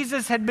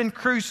Jesus had been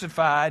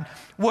crucified,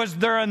 was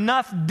there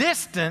enough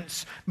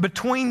distance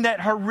between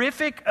that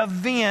horrific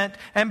event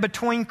and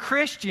between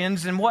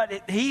Christians and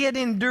what he had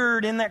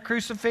endured in that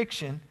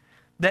crucifixion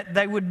that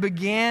they would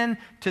begin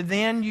to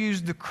then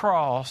use the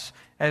cross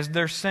as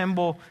their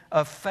symbol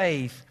of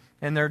faith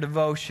and their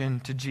devotion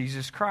to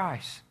Jesus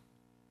Christ.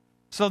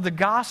 So the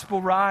gospel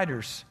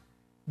writers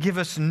give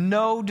us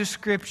no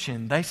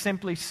description. They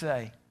simply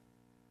say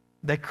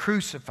they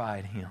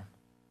crucified him.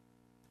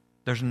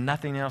 There's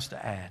nothing else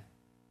to add.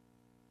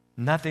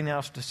 Nothing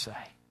else to say.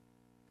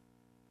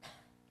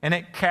 And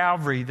at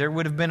Calvary, there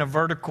would have been a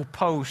vertical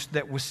post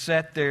that was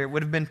set there. It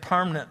would have been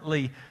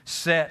permanently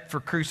set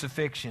for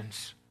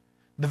crucifixions.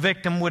 The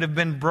victim would have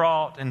been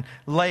brought and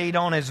laid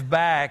on his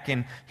back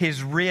and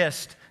his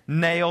wrist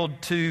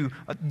nailed to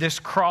this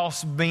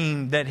cross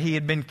beam that he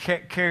had been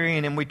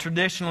carrying. And we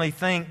traditionally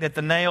think that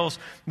the nails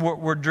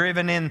were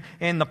driven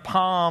in the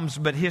palms,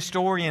 but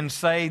historians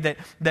say that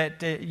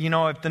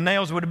if the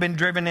nails would have been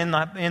driven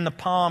in the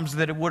palms,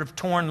 that it would have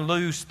torn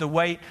loose. The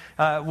weight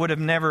would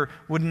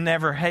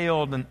never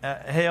held.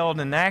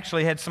 And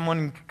actually had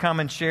someone come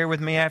and share with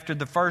me after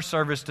the first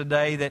service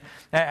today that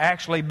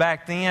actually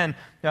back then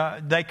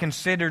they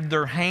considered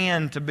their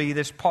hand to be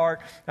this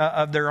part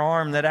of their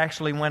arm that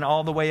actually went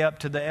all the way up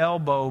to the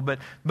elbow.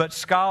 But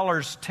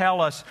scholars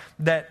tell us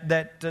that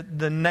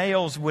the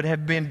nails would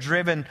have been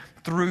driven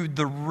through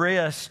the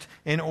wrist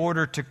in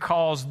order to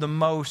cause the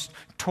most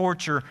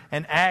torture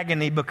and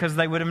agony, because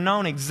they would have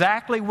known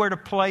exactly where to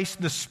place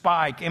the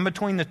spike in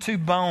between the two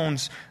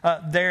bones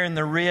there in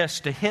the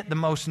wrist to hit the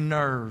most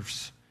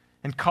nerves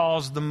and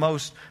cause the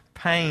most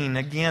pain.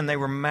 Again, they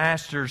were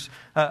masters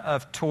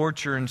of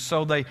torture, and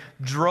so they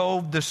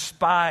drove the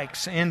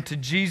spikes into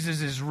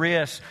Jesus'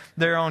 wrist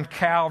there on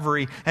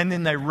Calvary, and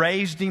then they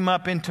raised him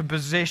up into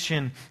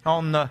position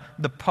on the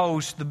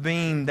post, the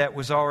beam that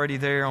was already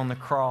there on the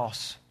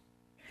cross.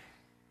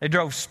 They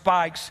drove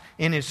spikes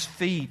in his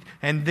feet,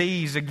 and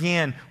these,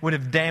 again, would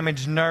have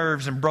damaged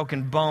nerves and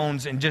broken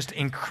bones and just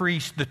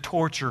increased the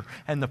torture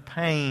and the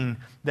pain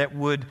that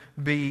would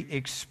be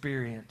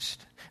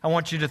experienced. I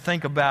want you to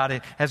think about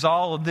it. As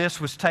all of this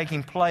was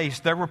taking place,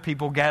 there were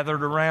people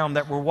gathered around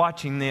that were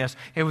watching this.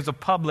 It was a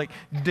public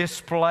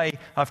display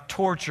of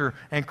torture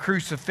and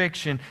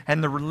crucifixion,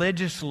 and the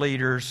religious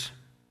leaders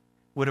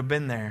would have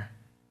been there.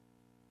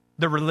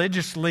 the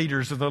religious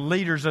leaders or the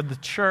leaders of the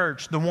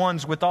church, the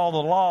ones with all the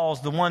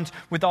laws, the ones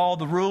with all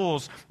the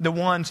rules, the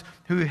ones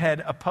who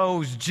had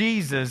opposed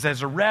Jesus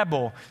as a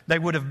rebel, they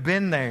would have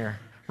been there,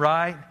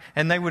 right?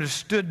 And they would have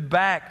stood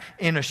back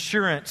in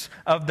assurance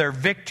of their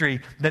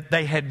victory that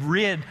they had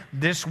rid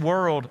this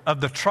world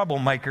of the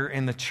troublemaker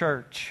in the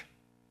church.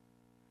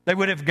 They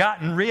would have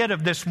gotten rid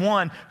of this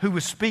one who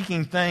was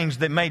speaking things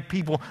that made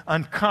people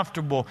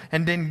uncomfortable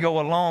and didn't go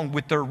along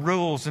with their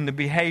rules and the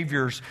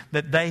behaviors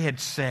that they had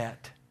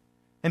set.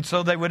 And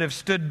so they would have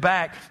stood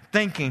back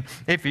thinking,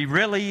 if he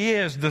really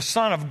is the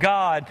Son of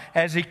God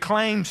as he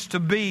claims to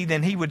be,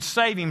 then he would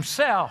save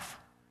himself.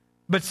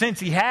 But since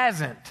he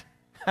hasn't,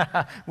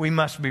 we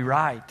must be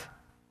right.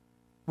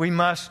 We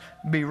must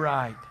be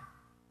right.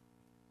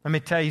 Let me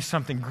tell you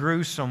something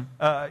gruesome.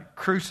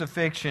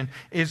 Crucifixion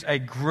is a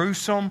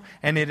gruesome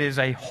and it is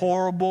a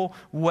horrible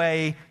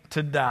way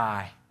to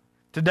die.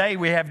 Today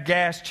we have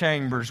gas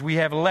chambers, we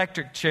have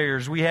electric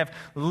chairs, we have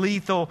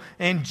lethal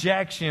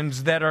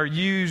injections that are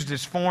used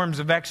as forms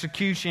of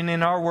execution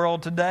in our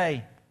world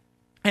today.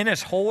 And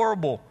it's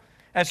horrible.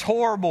 As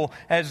horrible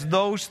as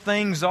those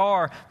things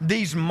are,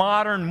 these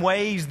modern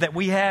ways that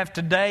we have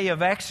today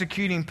of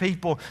executing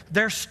people,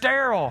 they're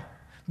sterile.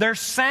 They're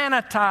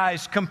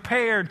sanitized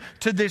compared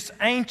to this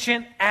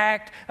ancient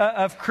act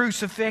of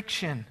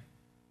crucifixion.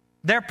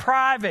 They're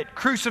private.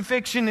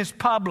 Crucifixion is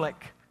public.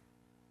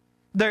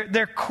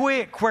 They're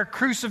quick, where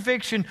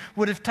crucifixion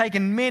would have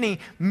taken many,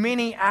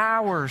 many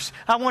hours.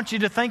 I want you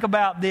to think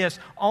about this.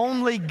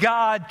 Only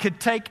God could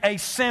take a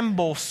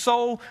symbol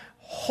so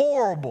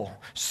horrible,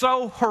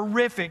 so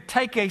horrific,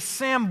 take a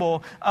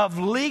symbol of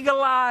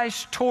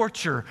legalized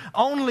torture.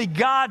 Only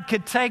God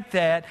could take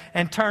that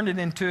and turn it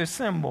into a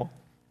symbol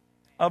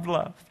of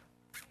love.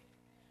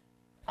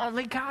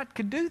 Only God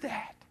could do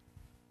that.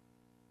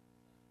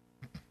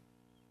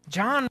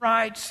 John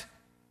writes,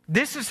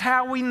 this is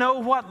how we know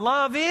what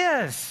love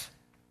is.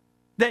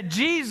 That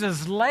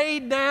Jesus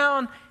laid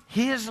down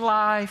his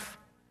life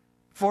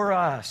for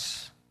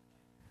us.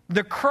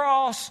 The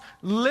cross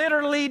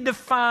literally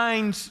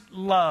defines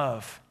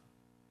love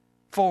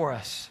for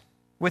us.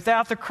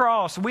 Without the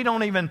cross, we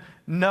don't even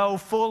know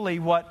fully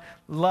what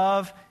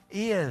love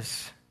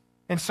is.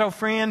 And so,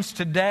 friends,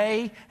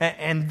 today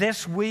and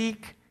this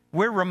week,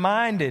 we're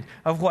reminded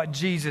of what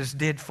Jesus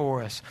did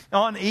for us.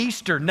 On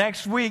Easter,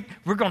 next week,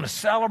 we're going to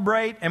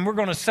celebrate, and we're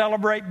going to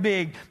celebrate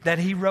big that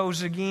he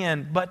rose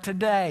again. But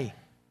today,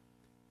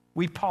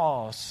 we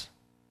pause,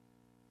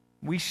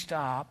 we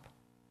stop,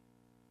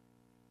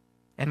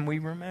 and we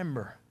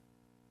remember.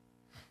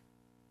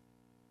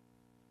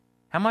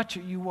 How much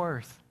are you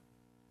worth?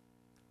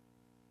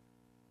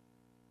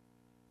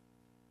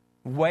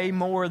 Way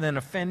more than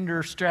a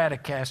Fender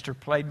Stratocaster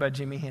played by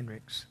Jimi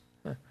Hendrix.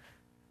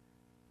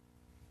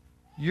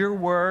 You're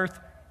worth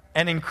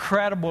an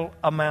incredible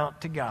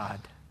amount to God.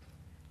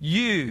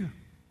 You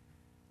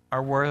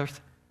are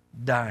worth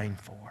dying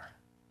for.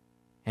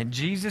 And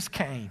Jesus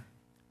came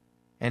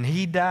and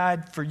he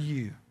died for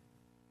you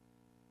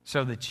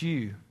so that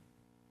you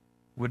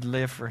would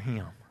live for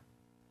him.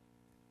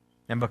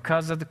 And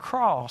because of the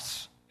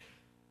cross,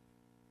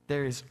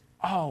 there is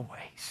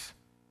always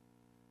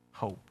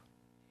hope.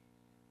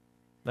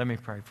 Let me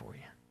pray for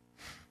you.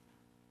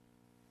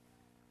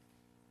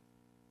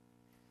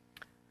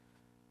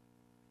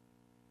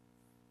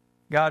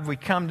 God, we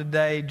come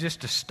today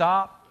just to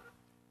stop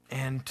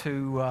and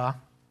to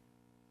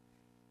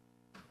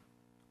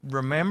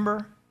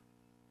remember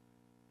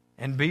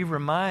and be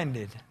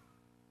reminded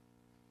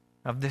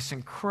of this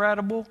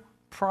incredible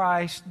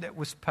price that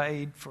was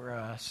paid for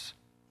us.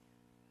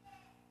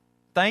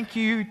 Thank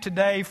you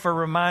today for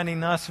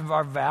reminding us of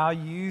our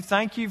value.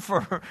 Thank you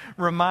for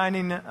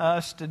reminding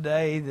us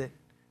today that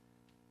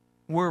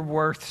we're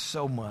worth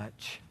so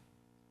much.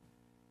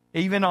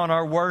 Even on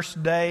our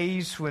worst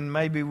days when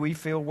maybe we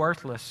feel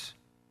worthless,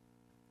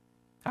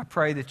 I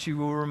pray that you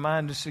will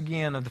remind us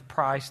again of the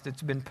price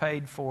that's been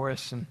paid for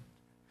us, and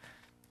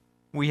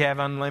we have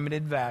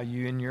unlimited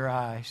value in your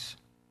eyes.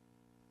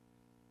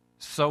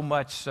 So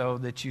much so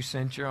that you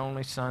sent your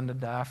only Son to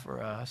die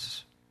for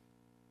us.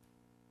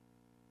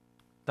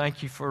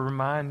 Thank you for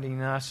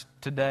reminding us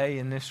today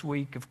and this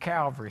week of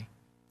Calvary.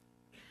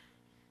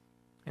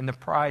 And the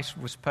price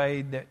was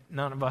paid that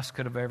none of us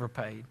could have ever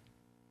paid.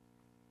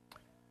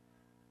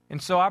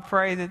 And so I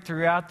pray that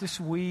throughout this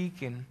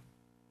week and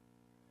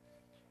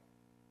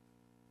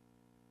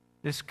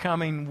this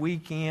coming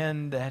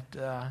weekend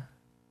that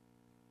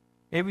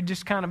it would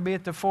just kind of be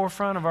at the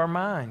forefront of our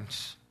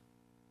minds.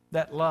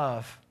 That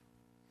love,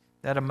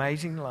 that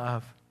amazing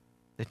love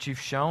that you've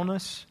shown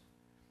us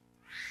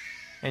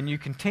and you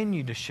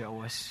continue to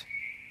show us.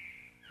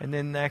 And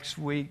then next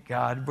week,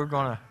 God, we're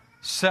going to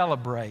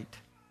celebrate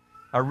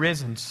a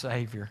risen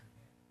Savior.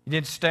 You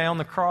didn't stay on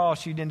the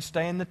cross. You didn't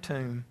stay in the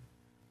tomb.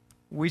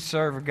 We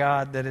serve a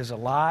God that is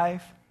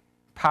alive,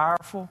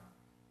 powerful,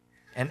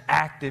 and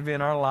active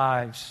in our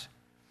lives.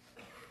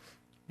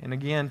 And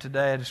again,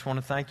 today, I just want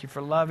to thank you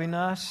for loving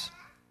us.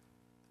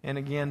 And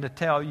again, to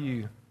tell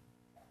you,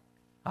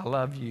 I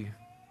love you.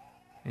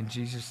 In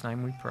Jesus'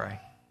 name we pray.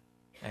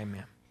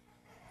 Amen.